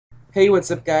Hey,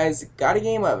 what's up, guys? Got a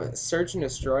game of Search and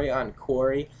Destroy on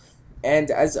Quarry,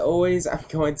 and as always, I'm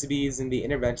going to be using the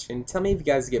intervention. Tell me if you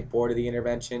guys get bored of the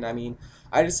intervention. I mean,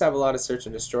 I just have a lot of Search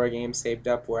and Destroy games saved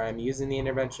up where I'm using the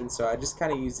intervention, so I just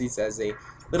kind of use these as a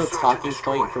little talking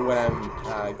point for what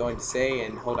I'm going to say.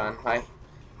 And hold on,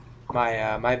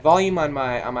 my volume on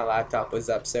my laptop was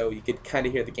up, so you could kind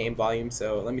of hear the game volume.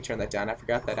 So let me turn that down. I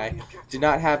forgot that I did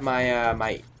not have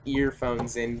my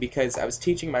earphones in because I was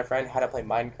teaching my friend how to play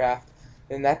Minecraft,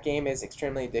 and that game is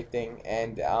extremely addicting.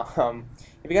 And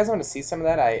if you guys want to see some of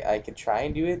that, I could try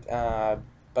and do it.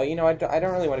 But I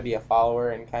don't really want to be a follower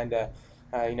and kind of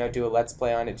do a let's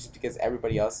play on it just because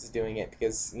everybody else is doing it,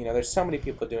 because there's so many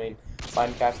people doing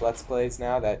Minecraft let's plays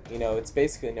now that it's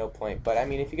basically no point. But I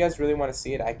mean, if you guys really want to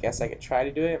see it, I guess I could try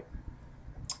to do it.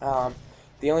 um,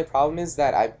 the only problem is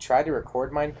that I've tried to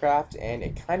record Minecraft and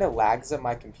it kind of lags up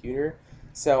my computer.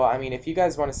 So I mean, if you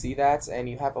guys want to see that and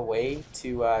you have a way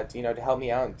to help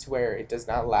me out to where it does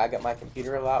not lag up my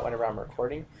computer a lot whenever I'm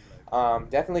recording,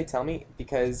 definitely tell me,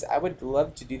 because I would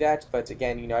love to do that. But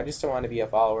again, I just don't want to be a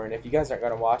follower, and if you guys aren't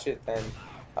going to watch it, then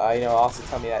also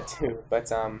tell me that too.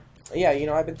 But yeah,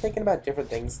 I've been thinking about different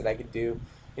things that I could do.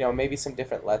 Maybe some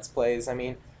different Let's Plays. I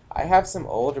mean, I have some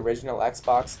old original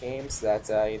Xbox games that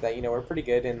were pretty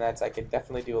good, and that I could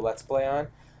definitely do a Let's Play on.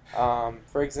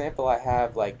 For example, I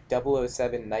have like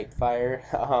 007 Nightfire.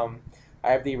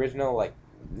 I have the original, like,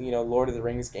 Lord of the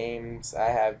Rings games. I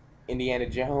have Indiana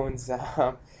Jones.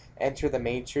 Enter the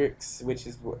Matrix, which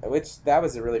that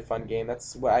was a really fun game.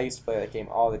 That's what I used to play that game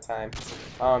all the time.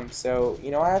 So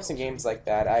I have some games like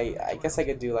that. I guess I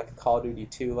could do like a Call of Duty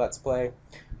 2 Let's Play.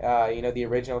 The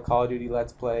original Call of Duty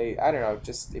Let's Play. I don't know.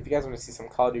 Just if you guys want to see some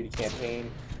Call of Duty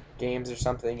campaign games or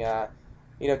something,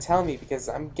 tell me, because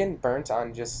I'm getting burnt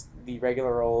on just the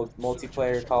regular old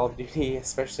multiplayer Call of Duty,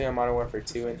 especially on Modern Warfare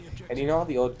 2, and all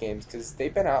the old games, because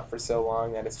they've been out for so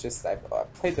long that it's just I've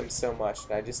played them so much,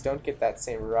 and I just don't get that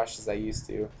same rush as I used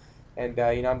to. And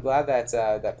I'm glad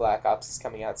that Black Ops is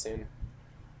coming out soon,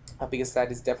 because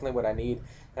that is definitely what I need.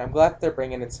 And I'm glad that they're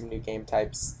bringing in some new game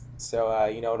types, so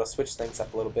it'll switch things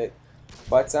up a little bit.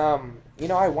 But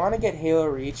I want to get Halo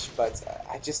Reach, but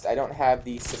I don't have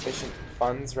the sufficient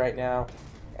funds right now.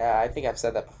 I think I've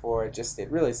said that before. It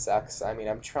really sucks. I mean,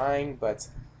 I'm trying, but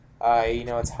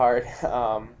it's hard.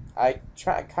 I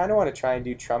kind of want to try and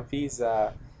do Trumpy's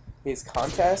his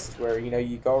contest, where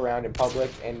you go around in public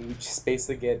and you just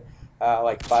basically get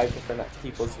like 5 different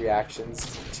people's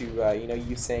reactions to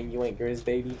you saying you ain't Grizz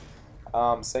baby.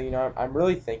 So I'm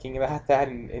really thinking about that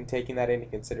and taking that into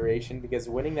consideration, because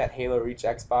winning that Halo Reach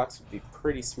Xbox would be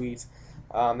pretty sweet.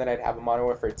 Then I'd have a Modern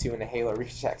Warfare 2 and a Halo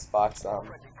Reach Xbox.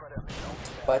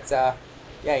 But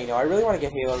yeah, I really want to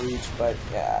get Halo Reach, but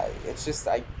it's just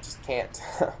I just can't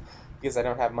because I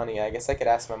don't have money. I guess I could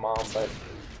ask my mom, but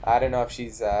I don't know if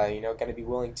she's going to be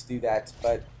willing to do that.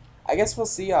 But I guess we'll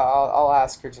see. I'll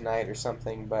ask her tonight or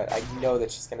something. But I know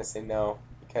that she's going to say no,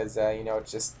 because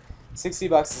it's just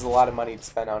 $60 is a lot of money to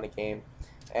spend on a game,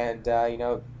 and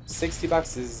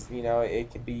 $60 is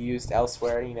it could be used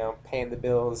elsewhere. Paying the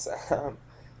bills,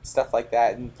 stuff like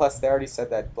that. And plus, they already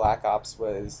said that Black Ops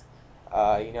was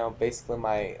basically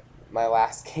my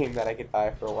last game that I could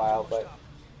buy for a while. But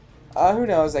who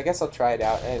knows? I guess I'll try it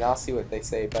out and I'll see what they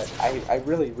say. But I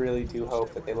really, really do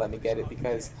hope that they let me get it,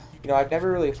 because I've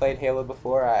never really played Halo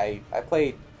before. I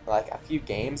played like a few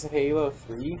games of Halo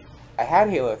 3. I had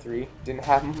Halo 3, didn't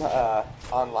have them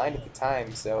online at the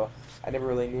time, so I never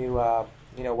really knew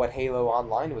what Halo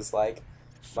Online was like.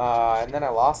 And then I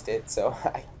lost it, so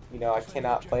I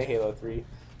cannot play Halo 3.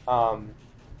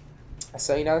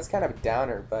 So it's kind of a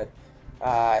downer, but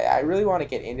I really want to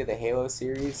get into the Halo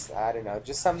series. I don't know,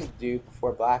 just something to do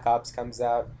before Black Ops comes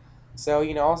out. So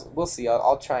we'll see.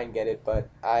 I'll try and get it, but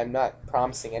I'm not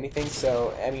promising anything.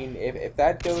 So I mean, if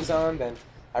that goes on, then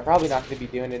I'm probably not going to be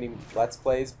doing any Let's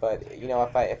Plays. But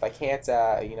if I can't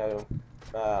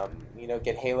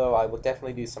get Halo, I will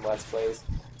definitely do some Let's Plays.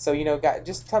 So guys,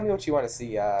 just tell me what you want to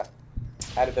see out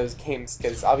of those games,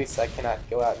 because obviously I cannot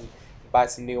go out and buy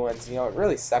some new ones. It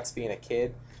really sucks being a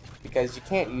kid, because you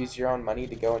can't use your own money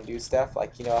to go and do stuff.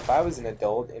 Like, if I was an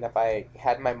adult and if I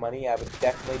had my money, I would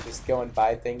definitely just go and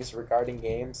buy things regarding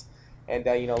games, and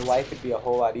life would be a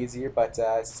whole lot easier. But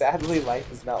sadly, life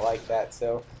is not like that,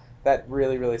 so that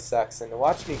really, really sucks. And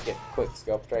watch me get quick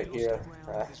scoped right here.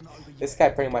 This guy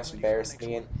pretty much embarrassed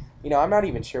me, and I'm not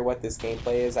even sure what this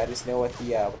gameplay is. I just know what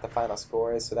the final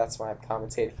score is, so that's why I'm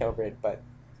commentating over it. But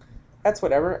that's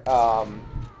whatever.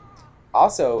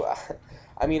 Also,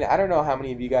 I mean, I don't know how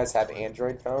many of you guys have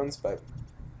Android phones, but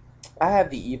I have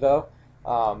the Evo,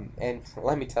 and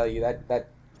let me tell you, that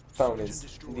phone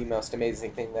is the most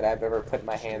amazing thing that I've ever put in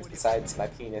my hands besides my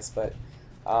penis. But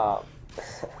um,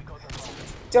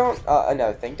 don't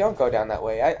another thing, don't go down that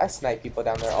way. I snipe people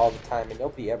down there all the time, and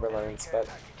nobody ever learns. But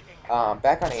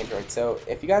back on Android. So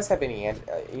if you guys have any,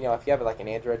 if you have like an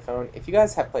Android phone, if you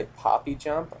guys have played Poppy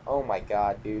Jump, oh my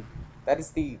god, dude, that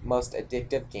is the most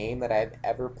addictive game that I've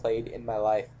ever played in my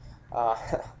life. Uh,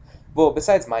 well,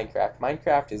 besides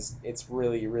Minecraft, it's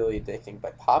really really addicting.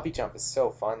 But Poppy Jump is so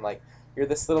fun. Like you're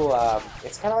this little,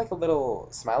 it's kind of like a little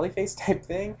smiley face type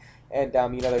thing, and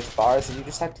there's bars, and you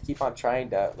just have to keep on trying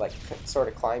to like sort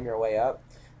of climb your way up,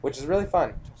 which is really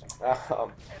fun.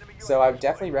 Um, so I would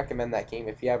definitely recommend that game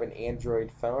if you have an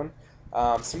Android phone.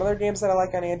 Some other games that I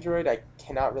like on Android, I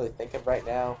cannot really think of right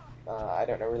now. I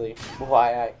don't know really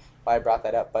why I brought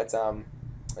that up, but I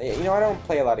don't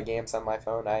play a lot of games on my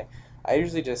phone. I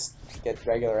usually just get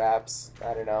regular apps.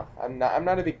 I don't know. I'm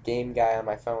not a big game guy on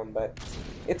my phone, but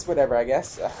it's whatever, I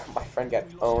guess. My friend got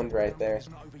owned right there.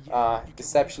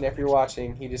 Deception, if you're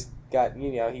watching, he just got, he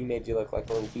made you look like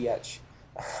a little bitch.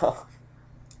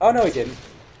 Oh no, he didn't.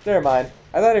 Never mind.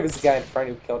 I thought it was the guy in front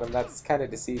who killed him. That's kind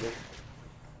of deceiving.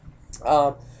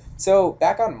 Um, so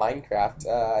back on Minecraft,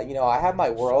 I have my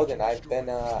world, and I've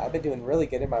been doing really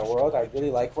good in my world. I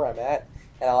really like where I'm at,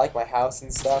 and I like my house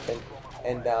and stuff,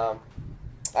 and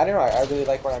I don't know. I really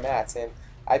like where I'm at, and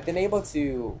I've been able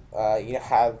to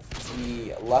have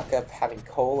the luck of having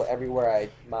coal everywhere I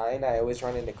mine. I always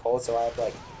run into coal, so I have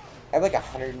like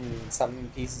 100 and something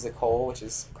pieces of coal, which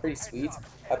is pretty sweet.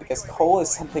 Because coal is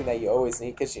something that you always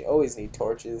need, because you always need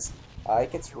torches.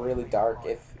 It gets really dark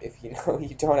if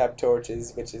you don't have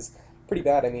torches, which is pretty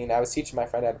bad. I mean, I was teaching my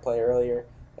friend how to play earlier,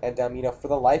 and for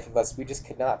the life of us, we just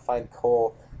could not find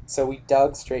coal. So we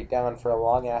dug straight down for a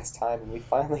long ass time, and we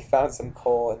finally found some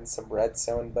coal and some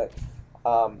redstone. But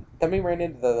then we ran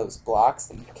into those blocks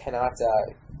that you cannot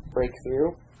break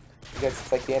through, because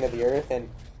it's like the end of the earth,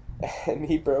 and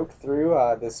he broke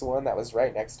through this one that was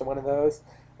right next to one of those,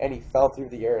 and he fell through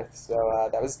the earth. So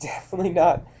that was definitely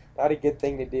not a good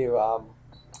thing to do.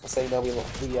 So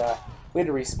we had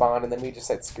to respawn, and then we just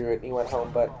said screw it, and he went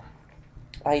home. But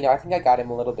I think I got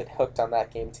him a little bit hooked on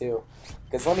that game too,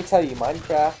 because let me tell you,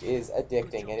 Minecraft is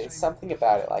addicting, and it's something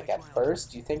about it. Like at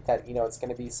first, you think that it's going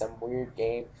to be some weird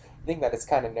game. You think that it's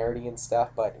kind of nerdy and stuff,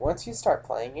 but once you start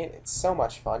playing it, it's so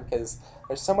much fun because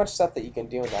there's so much stuff that you can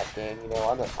do in that game.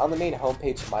 On the main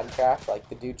homepage of Minecraft, like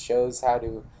the dude shows how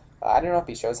to. I don't know if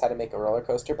he shows how to make a roller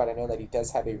coaster, but I know that he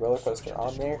does have a roller coaster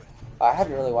on there. I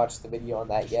haven't really watched the video on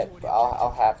that yet, but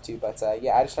I'll have to. But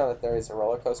yeah, I just know that there is a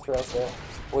roller coaster out there,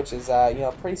 which is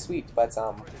pretty sweet. But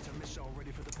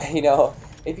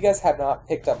if you guys have not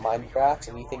picked up Minecraft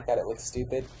and you think that it looks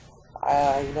stupid,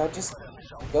 just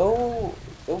go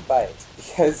buy it,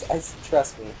 because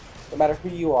trust me, no matter who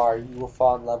you are, you will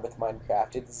fall in love with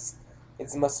Minecraft. It's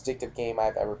the most addictive game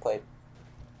I've ever played.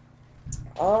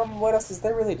 What else is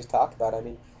there really to talk about? I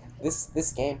mean, this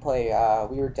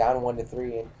gameplay, we were down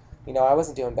 1-3, and I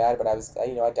wasn't doing bad, but I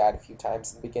died a few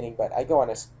times in the beginning, but I go on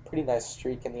a pretty nice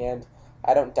streak in the end.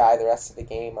 I don't die the rest of the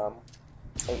game,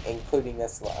 including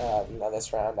this,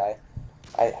 this round. I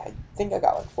think I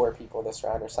got like 4 people this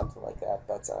round or something like that,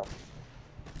 but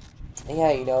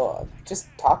yeah, just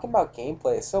talking about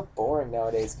gameplay is so boring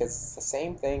nowadays because it's the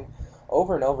same thing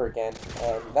over and over again,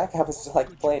 and that guy was just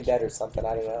like playing dead or something.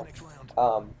 I don't know.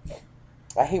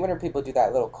 I hate whenever people do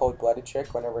that little cold-blooded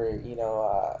trick whenever,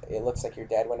 it looks like you're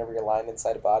dead whenever you're lying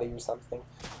inside a body or something.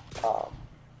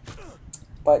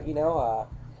 But,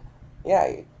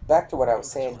 yeah, back to what I was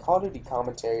saying, Call of Duty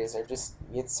commentaries are just,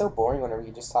 it's so boring whenever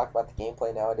you just talk about the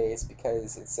gameplay nowadays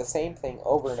because it's the same thing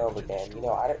over and over again.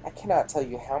 I cannot tell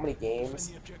you how many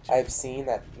games I've seen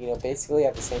that, basically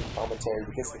have the same commentary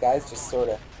because the guys just sort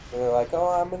of, they're like,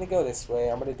 oh, I'm going to go this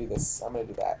way, I'm going to do this, I'm going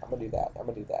to do that, I'm going to do that, I'm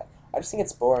going to do that. I just think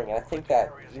it's boring, and I think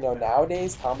that,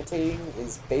 nowadays commentating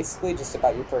is basically just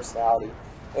about your personality.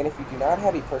 And if you do not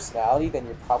have a personality, then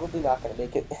you're probably not going to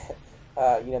make it,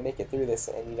 make it through this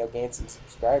and, gain some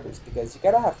subscribers, because you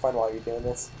got to have fun while you're doing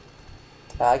this.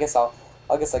 I guess I'll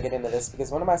get into this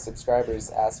because one of my subscribers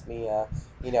asked me,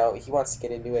 he wants to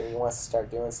get into it and he wants to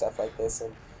start doing stuff like this,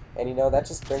 and that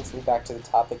just brings me back to the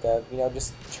topic of,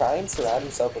 just try and surround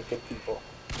yourself with good people.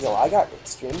 I got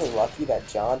extremely lucky that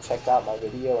John checked out my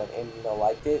video and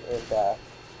liked it,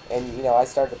 and I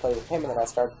started to play with him, and then I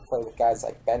started to play with guys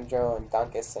like Bendro and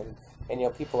Dunkus and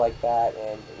people like that,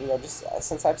 and just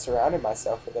since I've surrounded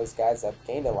myself with those guys, I've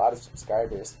gained a lot of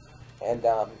subscribers. And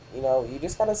you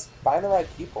just gotta find the right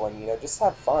people, and just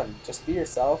have fun, just be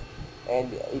yourself,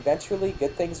 and eventually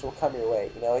good things will come your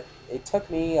way. It took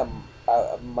me a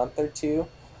month or two,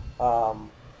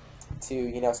 to,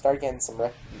 you know, start getting some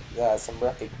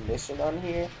recognition on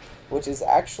here, which is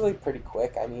actually pretty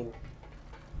quick. I mean,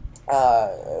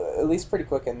 at least pretty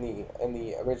quick in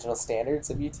the original standards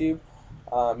of YouTube.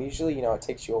 Usually, you know, it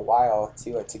takes you a while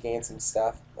to gain some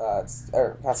stuff,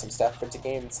 or not some stuff, but to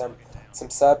gain some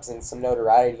subs and some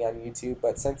notoriety on YouTube.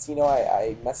 But since, you know,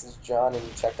 I messaged John and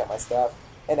he checked out my stuff,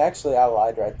 and actually I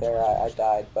lied right there, I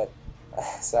died, but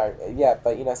sorry, yeah,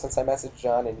 but you know, since I messaged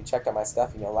John and he checked out my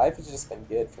stuff, you know, life has just been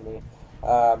good for me.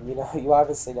 You know, you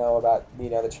obviously know about, you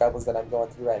know, the troubles that I'm going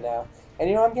through right now, and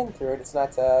you know, I'm getting through it. It's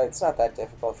not that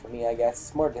difficult for me, I guess.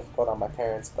 It's more difficult on my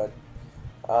parents, but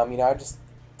you know, I just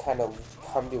kind of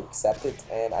come to accept it,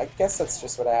 and I guess that's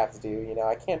just what I have to do. You know,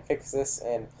 I can't fix this,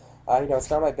 and you know, it's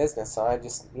not my business, so I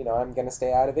just, you know, I'm gonna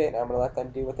stay out of it, and I'm gonna let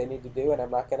them do what they need to do, and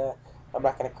I'm not gonna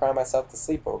cry myself to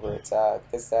sleep over it,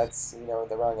 because that's, you know,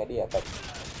 the wrong idea. But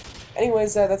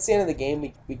anyways, that's the end of the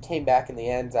game. We came back in the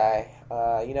end.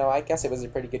 You know, I guess it was a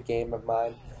pretty good game of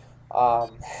mine.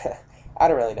 Um, I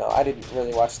don't really know. I didn't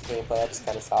really watch the gameplay. I just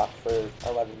kind of talked for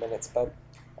 11 minutes. But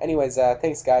anyways,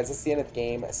 thanks guys. That's the end of the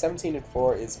game.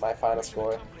 17-4 is my final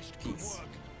score. Peace.